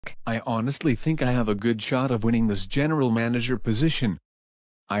I honestly think I have a good shot of winning this general manager position.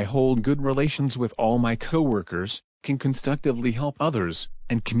 I hold good relations with all my coworkers, can constructively help others,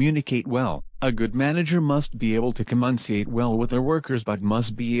 and communicate well. A good manager must be able to communicate well with their workers but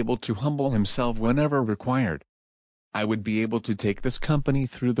must be able to humble himself whenever required. I would be able to take this company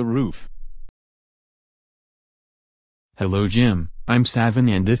through the roof. Hello Jim, I'm Savin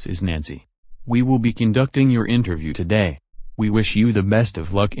and this is Nancy. We will be conducting your interview today. We wish you the best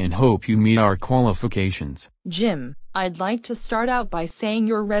of luck and hope you meet our qualifications. Jim, I'd like to start out by saying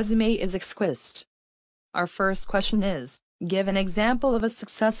your resume is exquisite. Our first question is, give an example of a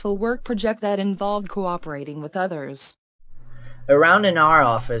successful work project that involved cooperating with others. Around in our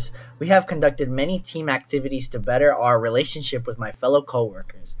office, we have conducted many team activities to better our relationship with my fellow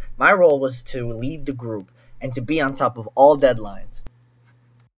coworkers. My role was to lead the group and to be on top of all deadlines.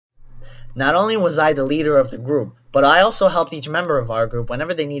 Not only was I the leader of the group, but I also helped each member of our group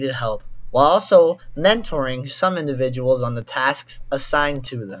whenever they needed help, while also mentoring some individuals on the tasks assigned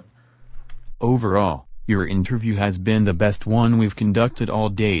to them. Overall, your interview has been the best one we've conducted all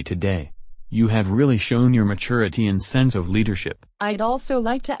day today. You have really shown your maturity and sense of leadership. I'd also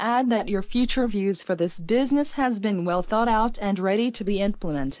like to add that your future views for this business has been well thought out and ready to be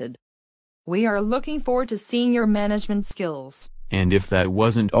implemented. We are looking forward to seeing your management skills. And if that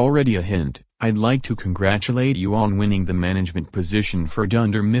wasn't already a hint, I'd like to congratulate you on winning the management position for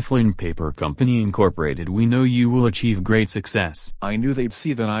Dunder Mifflin Paper Company Incorporated. We know you will achieve great success. I knew they'd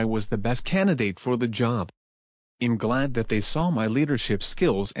see that I was the best candidate for the job. I'm glad that they saw my leadership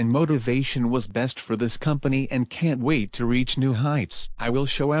skills and motivation was best for this company and can't wait to reach new heights. I will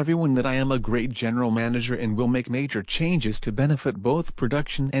show everyone that I am a great general manager and will make major changes to benefit both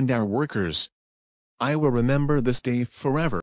production and our workers. I will remember this day forever.